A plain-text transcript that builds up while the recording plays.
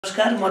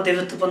नमस्कार, म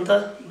Devdutt Pant,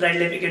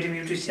 bright life academy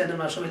YouTube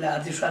च्यानलमा सबैलाई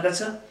हार्दिक स्वागत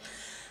छ।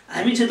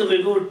 हामी चाहिँ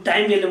तपाईको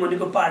टाइम भ्याल्यु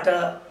मनीको पाठ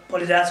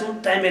पढिरहेका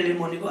छौँ। टाइम भ्याल्यु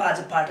मनीको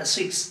आज पाठ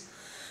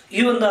 6।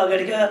 योभन्दा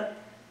अगाडिका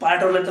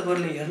पाठहरूलाई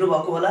तपाईहरुले हेर्नु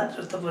भएको होला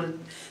र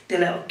तपाईहरुले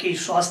त्यसलाई केही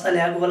सहजता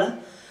ल्याएको होला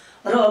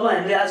र अब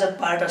हामीले आज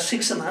पाठ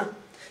 6 मा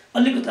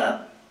अलिकता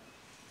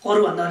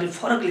अरूभन्दा अलि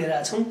फरक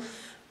लिएर आएको छौँ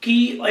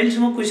कि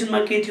अहिलेसम्म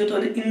क्वेशनमा के थियो त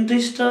भने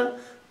इन्ट्रेस्ट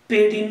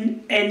पेड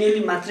इन एनुअली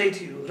मात्रै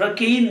थियो र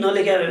केही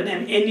नलेखा भयो भने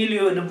हामी एनुअली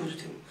हो भनेर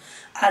बुझ्थ्यौँ।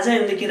 आज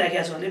हामीले के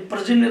राखेका छौँ भने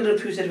प्रेजेन्ट भ्यालु र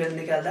फ्युचर भ्यालु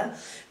निकाल्दा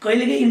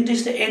कहिलेकाहीँ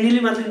इन्ट्रेस्ट एनुअली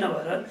मात्रै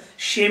नभएर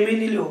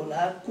सेमिनली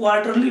होला,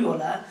 क्वार्टरली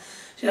होला,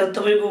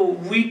 तपाईको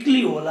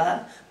विकली होला,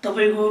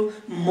 तपाईको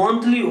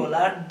मन्थली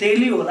होला,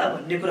 डेली होला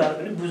भन्ने कुराहरु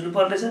पनि बुझ्नु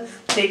पर्नेछ।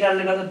 त्यही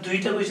कारणले गर्दा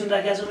दुईटा क्वेशन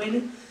राखेका छु मैले,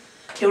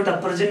 एउटा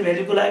प्रेजेन्ट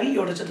भ्यालुको लागि,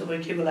 एउटा चाहिँ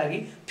तपाईको केको लागि,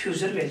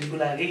 फ्युचर भ्यालुको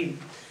लागि।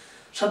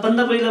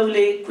 सबभन्दा पहिला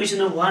उले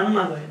क्वेशन 1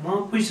 मा गए।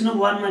 म क्वेशन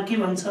 1 मा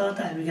के भन्छ त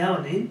हामी कहाँ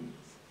भने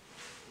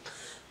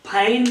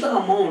find the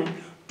amount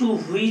to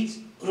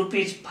which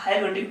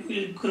 ₹500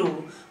 will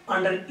grow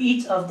under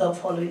each of the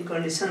following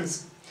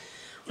conditions।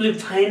 उले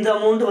फाइन्ड द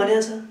अमाउन्ट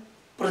भनेको छ,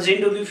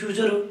 प्रेजेन्ट हो कि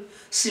फ्युचर हो,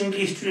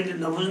 सिम्पली स्टुडेन्टले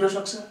नबुझ्न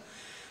सक्छ।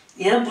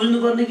 यहाँ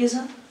बुझ्नुपर्ने के छ,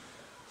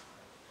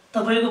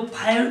 तपाईको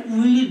 5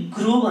 will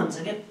grow भन्छ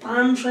के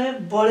 500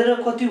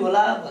 बढेर कति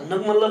होला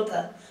भन्नको मतलब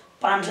त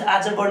 500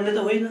 आज बढ्ने त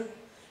होइन,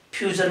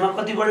 फ्युचरमा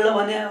कति बढ्ला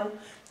भने हो।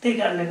 त्यही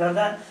कारणले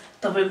गर्दा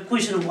तपाईको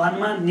क्वेशन 1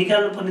 मा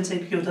निकाल्नु पर्ने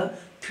चाहिँ के हो त,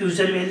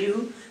 फ्युचर भ्यालु हो।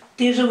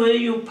 त्यसो भए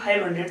यो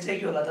 500 चाहिँ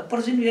के होला त,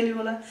 प्रेजेन्ट भ्यालु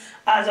होला।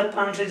 आज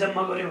 500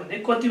 जम्मा गर्यो भने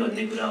कति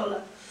भन्ने कुरा होला।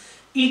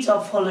 इच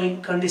अफ फलोइङ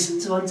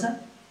कन्डिसन्स भन्छ।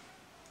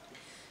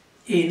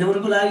 ए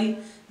नम्बरको लागि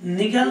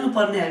निकाल्नु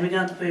पर्ने हामी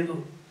कहाँ तपाईको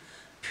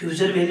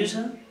फ्युचर भ्यालु छ,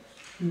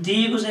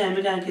 दिएको चाहिँ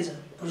हामी कहाँ के छ,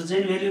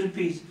 प्रेजेन्ट भ्यालु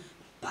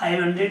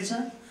 ₹500 छ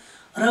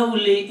र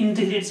उले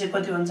इन्टिग्रेट चाहिँ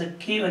कति भन्छ,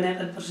 के भने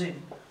कति पर्सेन्ट,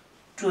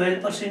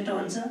 12%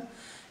 भन्छ।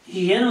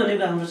 एन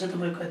भनेको हाम्रो चाहिँ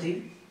तपाईको कति,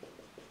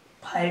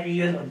 5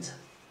 इयर भन्छ।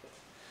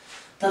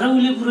 तर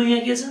उले कुरो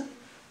यहाँ के छ,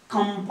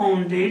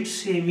 कम्पाउन्डेड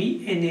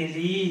सेमी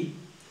एनुअली।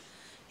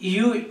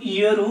 यो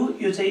इयर हो,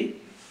 यो चाहिँ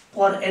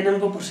पर एनम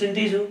को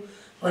पर्सेन्टेज हो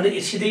भने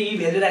सिधै यी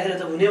भ्यालु राखेर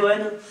त हुने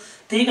भएन।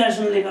 त्यही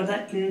कारणले गर्दा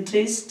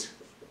इन्ट्रेस्ट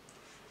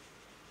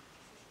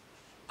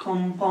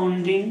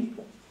कम्पाउन्डिङ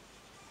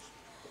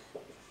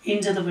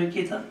इन चाहिँ तपाईको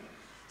के त,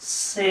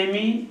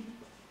 सेमी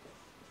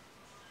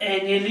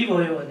एनुअली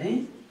भयो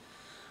भने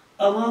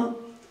अब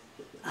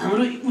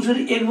हाम्रो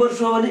उसरी 1 वर्ष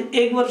हो भने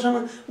 1 वर्षमा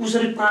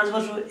उसरी 5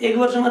 वर्ष हो, 1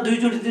 वर्षमा 2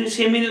 चोटी तिर्ने,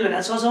 सेमी एनुअल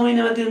भने 6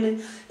 महिनामा तिर्ने,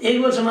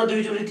 1 वर्षमा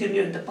 2 चोटी तिर्ने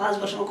हो भने त 5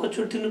 वर्षमा कति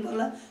चोटी तिर्नु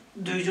पर्ला,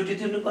 2 चोटी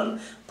तिर्नु पर्ला।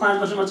 5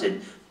 वर्षमा चाहिँ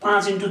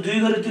 5 ×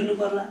 2 गरेर तिर्नु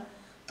पर्ला।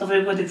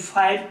 तपाईको कति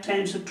 5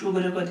 × 2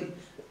 गरेर कति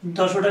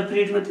 10 वटा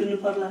पिरियडमा तिर्नु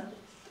पर्ला।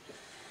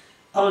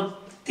 अब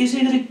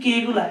त्यसैगरी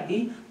के को लागि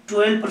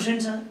 12%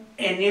 छ,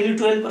 एनुअली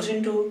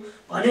 12% हो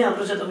भने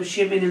हाम्रो चाहिँ तपाईको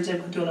सेमी एनुअल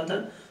चाहिँ कति होला त,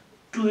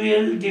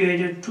 12 /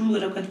 2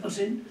 गरेर कति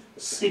पर्सेन्ट,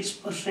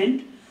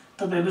 6%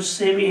 तपाईको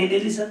सेमी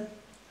एनुअली छ।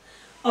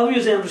 अब यो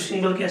चाहिँ हाम्रो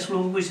सिंगल क्याश फ्लो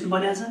को क्वेशन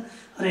बनेको छ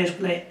र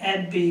यसको लागि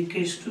FB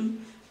equals to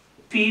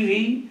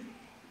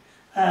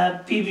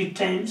PV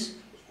times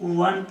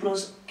 1 +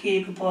 k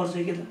को पावर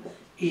चाहिँ के त,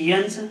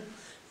 n छ।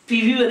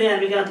 पीवी भने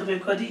हामी कहाँ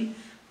तपाईको कति,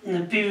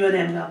 पीवी भने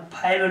हामी कहाँ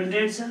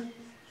 500 छ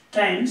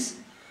टाइम्स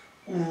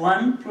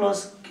 1 +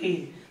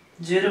 k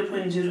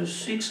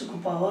 0.06 को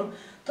पावर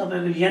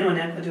तपाईको n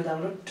भने कति हो त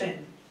हाम्रो 10।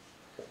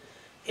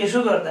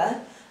 यसो गर्दा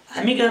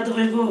हामी कहाँ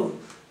तपाईको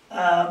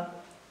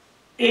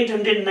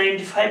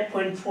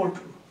 895.42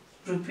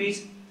 रुपीस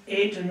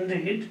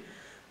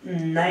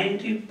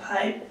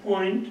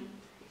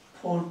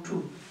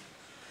 895.42।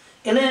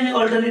 यसलाई हामी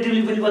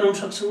अल्टरनेटिभली पनि बनाउन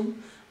सक्छौँ।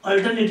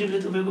 अल्टरनेटिभली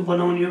तपाईको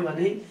बनाउने हो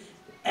भने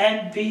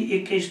FB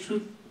equals to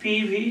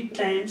PV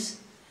times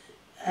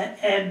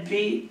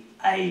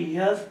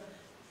एफबीआईएफ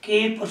के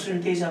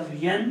पर्सेन्टेज अफ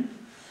n।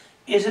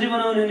 यसरी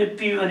बनाउने हो भने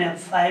पीवी भने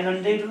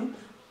 500 हो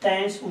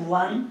टाइम्स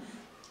 1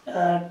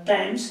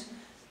 टाइम्स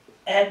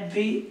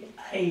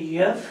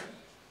एफबीआईएफ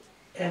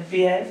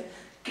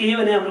के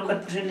भने हाम्रो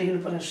कति पर्सेन्ट लेख्नु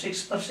पर्ने,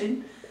 6%।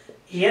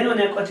 n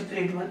भने कति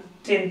पिरियडमा,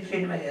 10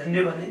 पिरियडमा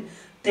हेर्ने भने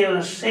त्यही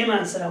होला सेम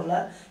आन्सर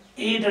आउला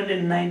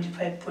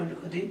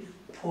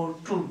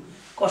 895.42।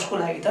 कसको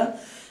लागि त,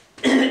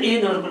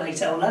 ए नम्बरको लागि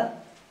चाहिँ आउला।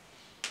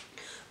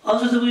 अब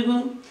चाहिँ तपाईको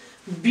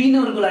बी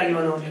नम्बरको लागि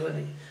बनाउने हो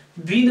भने,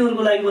 बी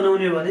नम्बरको लागि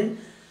बनाउने हो भने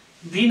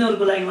बी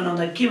नम्बरको लागि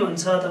बनाउँदा के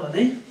भन्छ त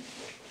भने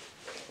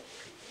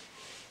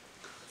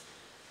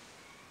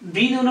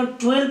be number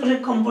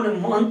 12%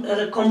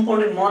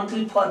 compounded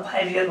monthly for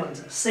 5 year भन्छ।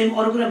 सेम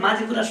अरु कुरा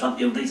माथि कुरा सब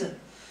एउटै छ।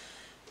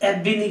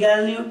 एफबी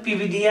निकाल्ने हो,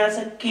 पीवी दिया छ,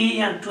 के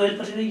यहाँ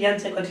 12% यहाँ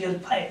चाहिँ कति हो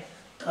 5।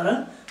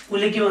 तर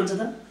उले के भन्छ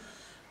त,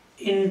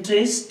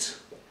 इन्ट्रेस्ट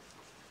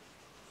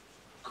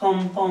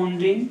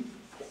कम्पाउन्डिङ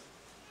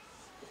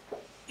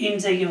इन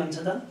चाहिँ के भन्छ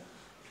त,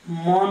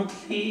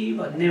 मन्थली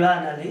भन्ने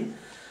भावनाले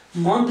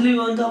मन्थली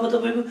हो भने त अब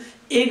तपाईको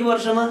 1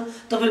 वर्षमा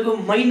तपाईको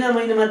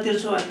महिनामा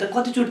तिर्छौ भने त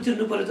कति चोटी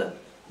तिर्नु पर्यो त,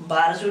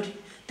 12 चोटी।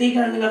 त्यही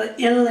कारणले गर्दा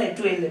यसलाई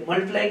 12 ले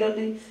मल्टिप्लाई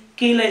गर्ने,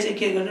 केलाई चाहिँ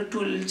के गर्ने,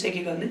 2 ले चाहिँ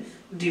के गर्ने,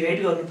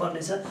 डिभाइड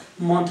गर्नुपर्ने छ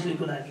मन्थली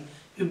को लागि।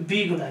 यो बी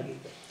को लागि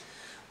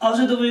अब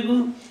चाहिँ तपाईको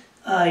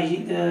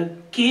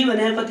के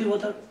भने कति हो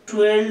त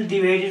 12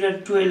 डिवाइडेड बाइ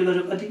 12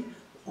 गरेर कति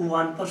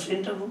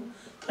 1% हो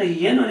तर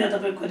एन भने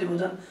तपाईको कति हो त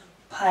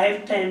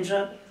 5 टाइम्स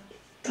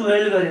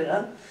 12 गरेर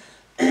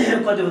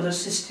कति हो त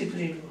 60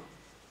 पिरियड हो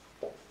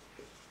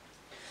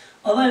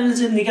अब हामीले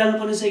चाहिँ निकाल्नु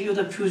पर्ने चाहिँ के हो त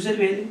फ्युचर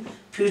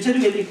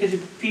भ्यालु के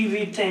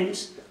पीवी टाइम्स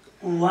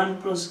 1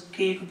 प्लस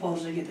के को पावर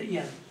चाहिँ के त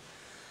एन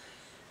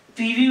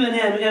पीवी भने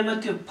हामी कहाँ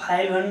त्यो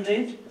 500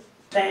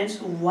 टाइम्स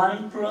 1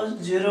 प्लस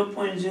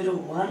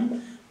 0.01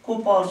 को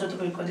पावर चाहिँ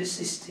तपाईको कति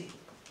 60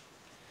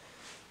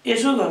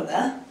 यसो गर्दा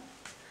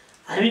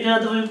हामी कहाँ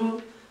तपाईको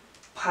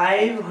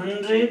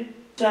 500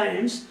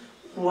 टाइम्स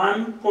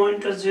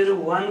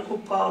 1.01 को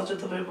पावर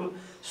चाहिँ तपाईको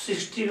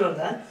 60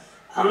 गर्दा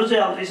हाम्रो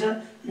चाहिँ आउँदैछ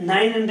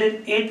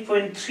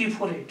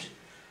 908.348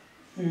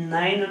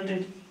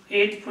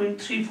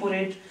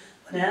 908.348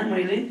 भने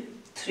मैले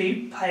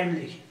 35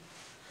 लेखेँ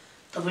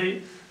तपाईँ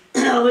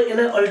अब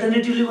यसलाई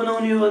अल्टरनेटिभली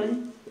बनाउने हो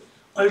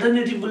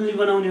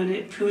भने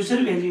future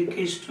value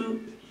equals to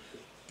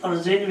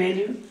present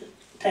value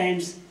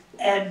times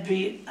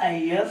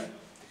FBIF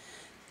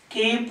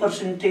के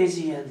पर्सेन्टेज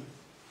एन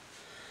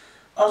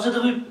अब चाहिँ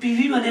तपाईँ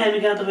पिभी भने हामी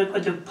कहाँ तपाईको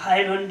कति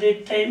 500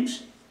 टाइम्स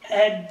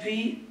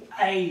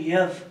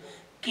FBIF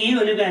के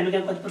भनेको हामी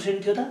कहाँ कति पर्सेन्ट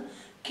थियो त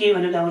के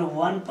भनेको हाम्रो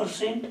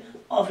 1%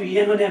 अफ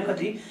एन भने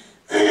कति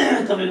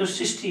तपाईको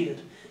 60 इयर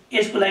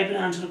यसको लागि पनि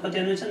आन्सर कति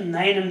आउँछ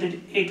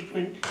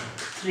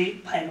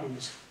 908.35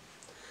 आउँछ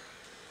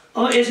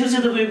अब यसरी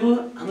चाहिँ तपाईको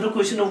हाम्रो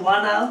क्वेशन नम्बर 1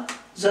 आयो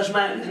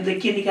जसमा हामीले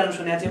के निकाल्नु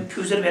भनेको थियो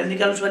फ्युचर भ्यालु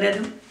निकाल्नु भनेको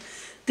थियो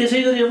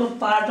त्यसैगरी अब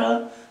पार्ट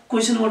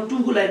क्वेशन नम्बर 2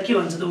 को लागि के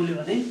भन्छ त उले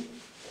भने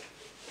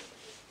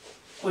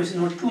क्वेशन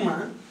नम्बर 2 मा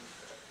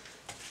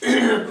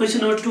क्वेशन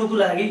नम्बर 2 को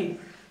लागि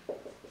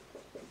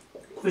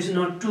क्वेशन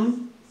नम्बर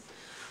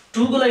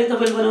 2 को लागि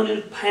तपाईले बनाउने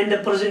फाइन्ड द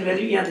प्रेजेन्ट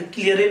भ्यालु यहाँ त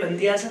क्लियरै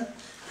भनिदिया छ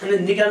हामीले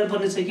निकाल्नु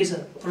पर्ने चाहिँ के छ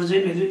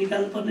प्रेजेन्ट भ्यालु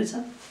निकाल्नु पर्ने छ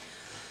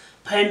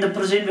find the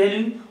present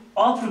value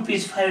of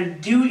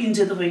 ₹5 due in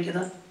चाहिँ तपाई के त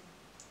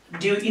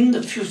ड्यू इन द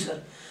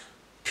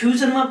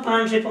फ्युचरमा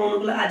 500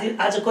 पाउनको लागि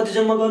आज कति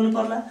जम्मा गर्नु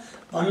पर्ला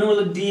भन्नु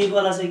मतलब दिएको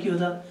वाला चाहिँ के हो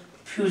त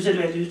फ्युचर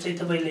भ्यालु चाहिँ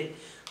तपाईले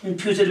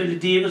फ्युचर भ्यालु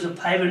दिएको छ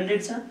 500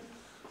 छ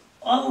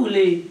अब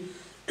उले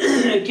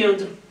के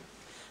हुन्छ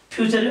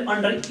future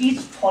under each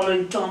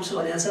following terms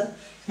भनेको छ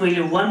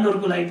मैले 1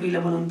 नम्बरको लागि पहिला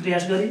बनाउन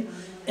प्रयास गरे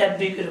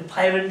एफबी को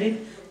 500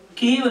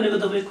 के भनेको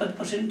तपाईको कति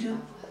पर्सेन्ट थियो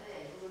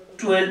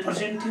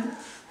 12% थियो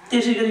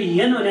त्यसैगरी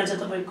एन भनेको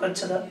चाहिँ तपाईको कति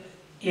छ त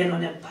एन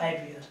भने 5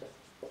 इयर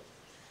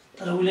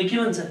तर उले के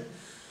भन्छ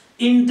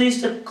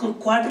इन्ट्रेस्ट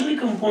क्वार्टरली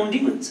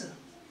कम्पाउन्डिङ भन्छ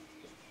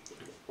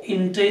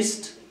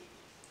इन्ट्रेस्ट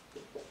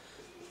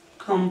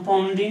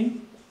कम्पाउन्डिङ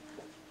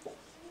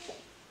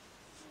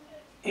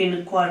इन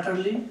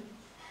क्वार्टरली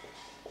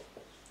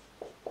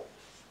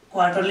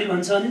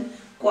भन्छ भने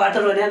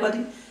क्वार्टर भने कति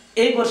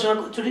एक वर्षमा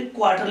कतिचोटि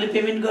क्वार्टरली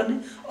पेमेन्ट गर्ने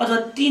अथवा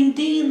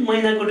 3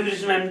 महिनाको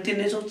ड्युरेसनमा हामी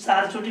तिर्ने छौं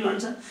 4 चोटि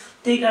भन्छ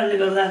त्यही कारणले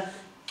गर्दा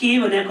के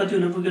भने कति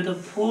हुन पुग्यो त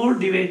 12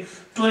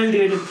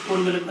 डिवाइडेड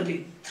 4 गरेर कति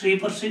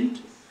 3%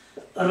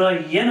 र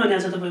एन भने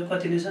चाहिँ तपाईको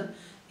कति नै छ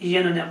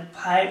एन भने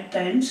 5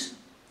 टाइम्स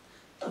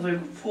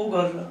तपाईको 4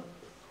 गरेर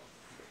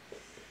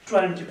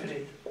 20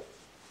 पिरियड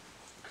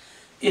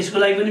यसको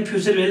लागि पनि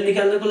फ्युचर भ्यालु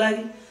निकाल्नको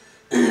लागि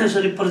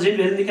सरी प्रेजेन्ट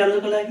भ्यालु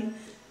निकाल्नको लागि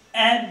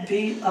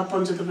एफबी अपन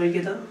चाहिँ तपाईको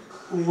के त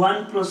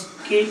 1 प्लस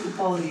के को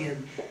पावर एन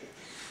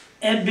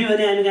एफबी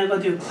भने हामी कहाँ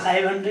कति हो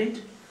 500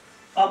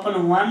 अपन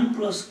 1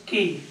 प्लस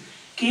के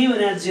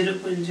भने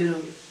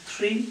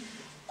 0.03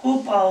 को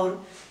पावर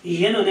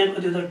एन भने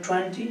कति हो त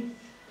 20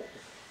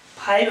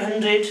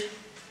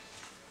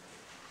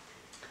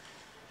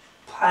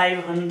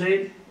 500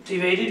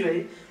 divided by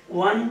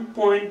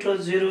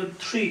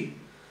 1.03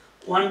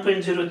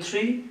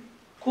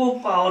 को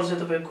पावर चाहिँ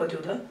तपाईको कति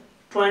हो त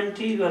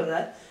 20 गर्दा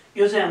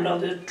यो चाहिँ हाम्रो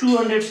आउँछ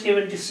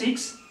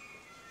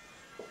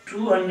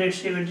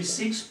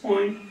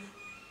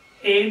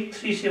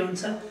 276.837 छ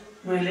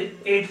मैले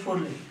 84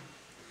 लेखेँ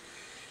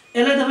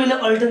यसलाई तपाईले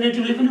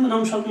अल्टरनेटिभली पनि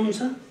बनाउन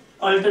सक्नुहुन्छ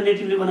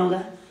अल्टरनेटिभली बनाउँदा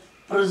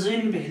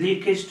present value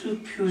equals to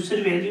future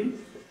value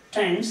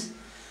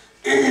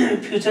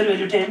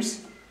times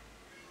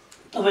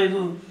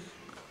तपाईको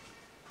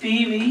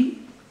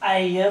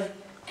PVIF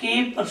के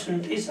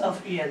पर्सेन्टेज अफ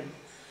एन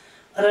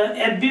र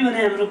एफबी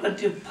भने हाम्रो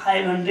कति हो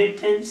 500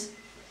 टाइम्स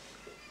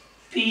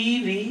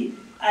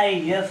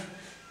PVIF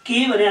के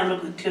भने हाम्रो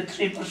कति हो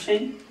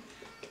 3%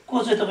 को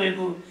चाहिँ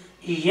तपाईको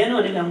एन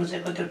भनेको हाम्रो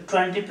चाहिँ कति हो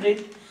 20 पिरियड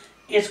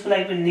यसको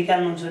लागि पनि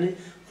निकाल्नुहुन्छ भने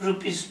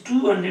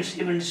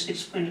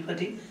 ₹276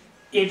 कति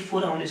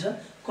 84 आउनेछ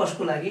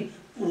कसको लागि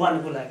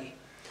 1 को लागि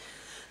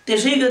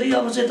त्यसैगरी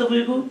अब चाहिँ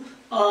तपाईको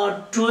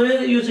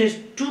 12 यो चाहिँ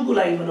 2 को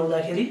लागि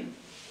बनाउँदाखेरि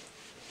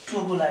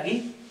 2 को लागि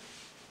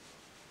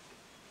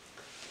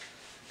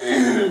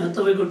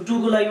तपाईको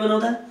 2 को लागि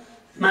बनाउँदा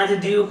माथि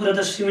दिएको कुरा त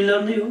सिमिलर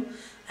नै हो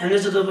हामीले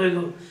चाहिँ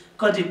तपाईको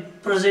कति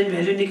प्रेजेन्ट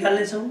भ्यालु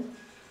निकाल्ने छौं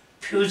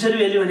फ्युचर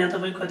भ्यालु भने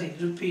तपाईको कति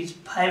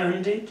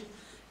 ₹500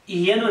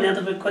 एन भने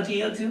तपाईको कति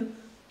इयर थियो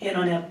एन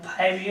भने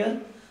 5 इयर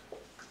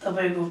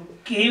तपाईको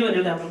के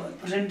भनेको हाम्रो कति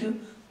पर्सेन्ट थियो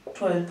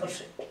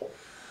 12%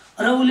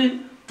 र उसले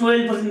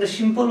 12% त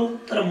सिम्पल हो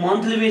तर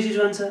मन्थली बेसिस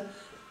भन्छ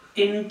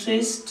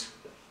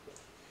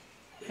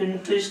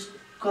इन्ट्रेस्ट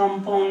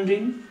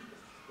कम्पाउन्डिङ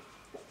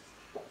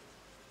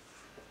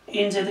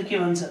इन चाहिँ त के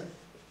भन्छ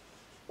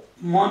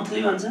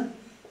मन्थली भन्छ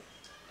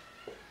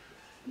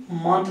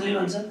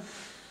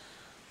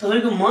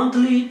तपाईको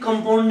मन्थली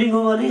कम्पाउन्डिङ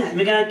हो भने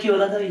हामी कहाँ के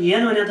होला त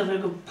n भने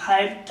तपाईको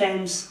 5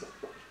 टाइम्स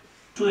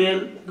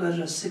 12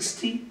 गरेर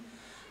 60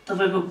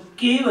 तपाईको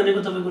k भनेको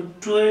तपाईको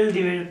 12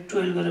 डिवाइडेड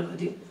 12 गरेर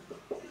कति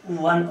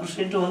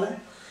 1% होला।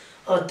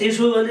 अब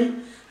त्यसो भने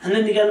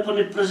हामीले निकाल्नु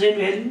पर्ने present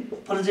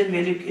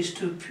value is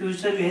to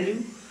future value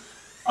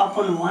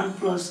upon 1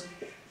 plus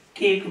k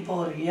को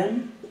पावर n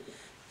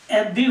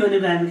fb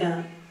भनेको हामी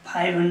कहाँ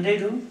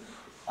 500 हो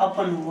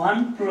अपन 1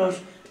 प्लस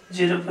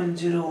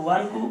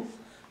 0.01 को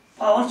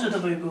पावर चाहिँ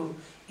तपाईको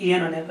n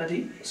भने कति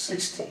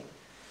 60।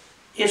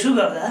 यसो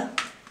गर्दा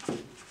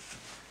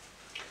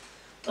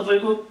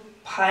तपाईको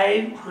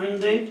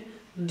 500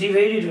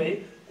 डिवाइडेड बाइ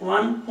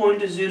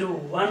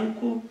 1.01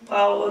 को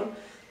पावर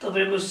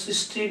तपाईको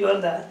 60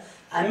 गर्दा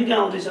हामी कहाँ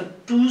आउँदैछ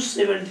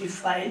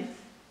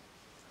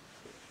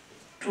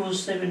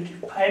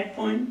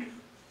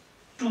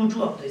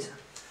 275.22 आउँदैछ।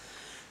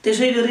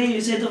 त्यसैगरी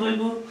यो चाहिँ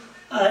तपाईको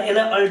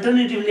यसलाई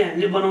अल्टरनेटिभली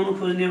हामीले बनाउन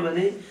खोज्ने हो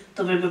भने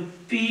तपाईको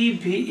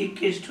PV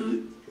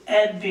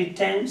FB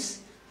times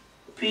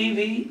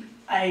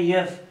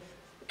PVIF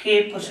k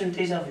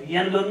percentage of n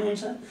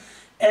गर्नुहुन्छ।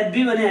 FB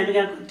भने हामी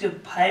कहाँ त्यो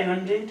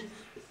 500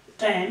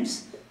 टाइम्स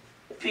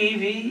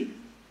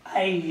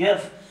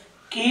PVIF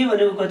k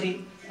भनेको कति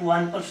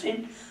 1%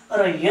 र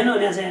n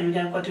भने चाहिँ हामी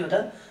कहाँ कति हो त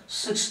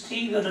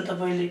 60 गरेर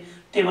तपाईले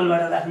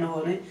टेबलबाट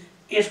राख्नुभयो भने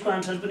यसको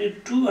आन्सर पनि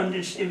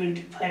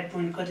 275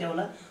 point कति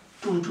होला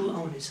 22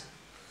 आउनेछ।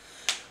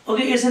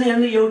 ओके यसरी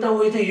हामीले एउटा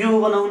वे त यो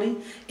बनाउने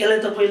यसलाई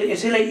तपाईले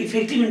यसैलाई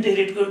इफेक्टिभ इन्ट्रेस्ट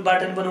रेटको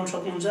बाट बनाउन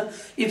सक्नुहुन्छ।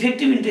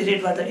 इफेक्टिभ इन्ट्रेस्ट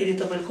रेटबाट यदि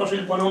तपाईले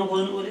कसैले बनाउन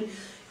खोज्नु भने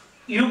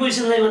यो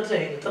क्वेशनलाई मात्र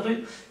हैन तपाई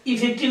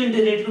इफेक्टिभ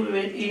इन्ट्रेस्ट रेटको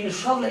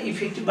सबलाई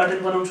इफेक्टिभ बाट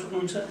बनाउन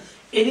सक्नुहुन्छ।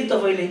 यदि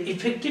तपाईले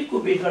इफेक्टिभ को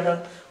बेसबाट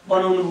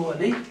बनाउनु हो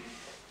भने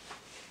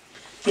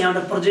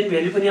त्यहाँबाट प्रेजेन्ट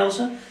भ्यालु पनि आउँछ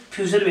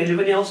फ्युचर भ्यालु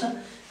पनि आउँछ।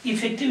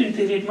 इफेक्टिभ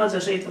इन्ट्रेस्ट रेटमा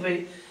जसै तपाई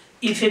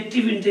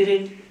इफेक्टिभ इन्ट्रेस्ट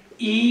रेट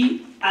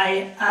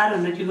EIR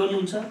भनेर के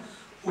गर्नुहुन्छ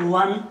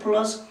 1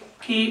 plus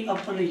k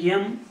upon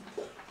m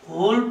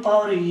whole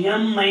power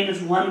m minus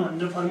 1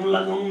 भनेर फर्मुला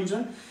लगाउनुहुन्छ।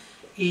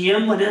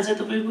 m भने चाहिँ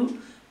तपाईको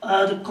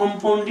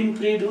कम्पाउन्डिङ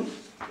पिरियड हो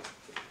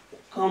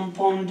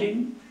compounding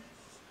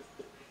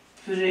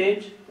period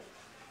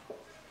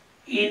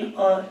in a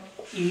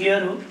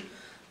year हो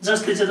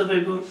जसले चाहिँ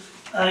तपाईको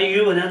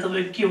यो भने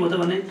तपाईको के हो त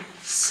भने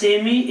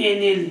सेमी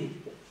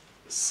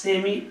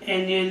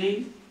एनुअली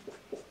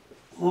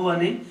हो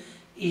भने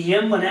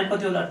m भने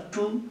कति होला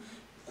 2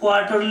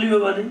 क्वार्टरली हो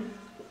भने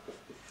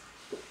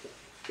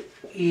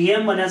m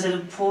भने चाहिँ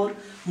 4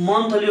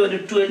 मन्थली हो भने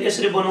 12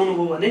 यसरी बनाउनु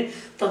हो भने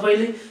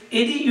तपाईले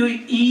यदि यो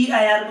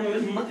EIR को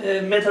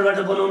मेथडबाट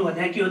बनाउनु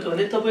भने के हो त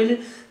भने तपाईले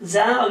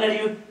जहाँ अगाडि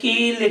यो k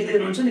लेख्दै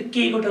हुनुहुन्छ नि k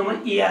को ठाउँमा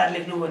EIR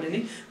लेख्नु भने नि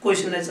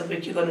क्वेशनलाई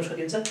चाहिँ के गर्न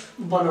सकिन्छ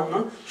बनाउन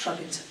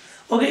सकिन्छ।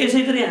 ओके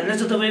यसैगरी हामीले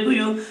चाहिँ तपाईको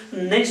यो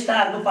नेक्स्ट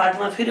आरको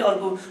पार्टमा फेरि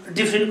अर्को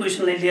डिफरेन्ट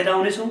क्वेशनलाई लिएर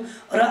आउने छौं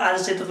र आज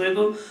चाहिँ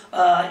तपाईको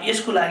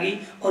यसको लागि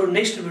अरु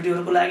नेक्स्ट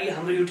भिडियोहरुको लागि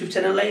हाम्रो युट्युब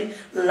च्यानललाई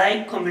लाइक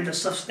कमेन्ट र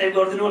सब्स्क्राइब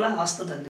गरिदिनु होला। हस्त धन्यवाद।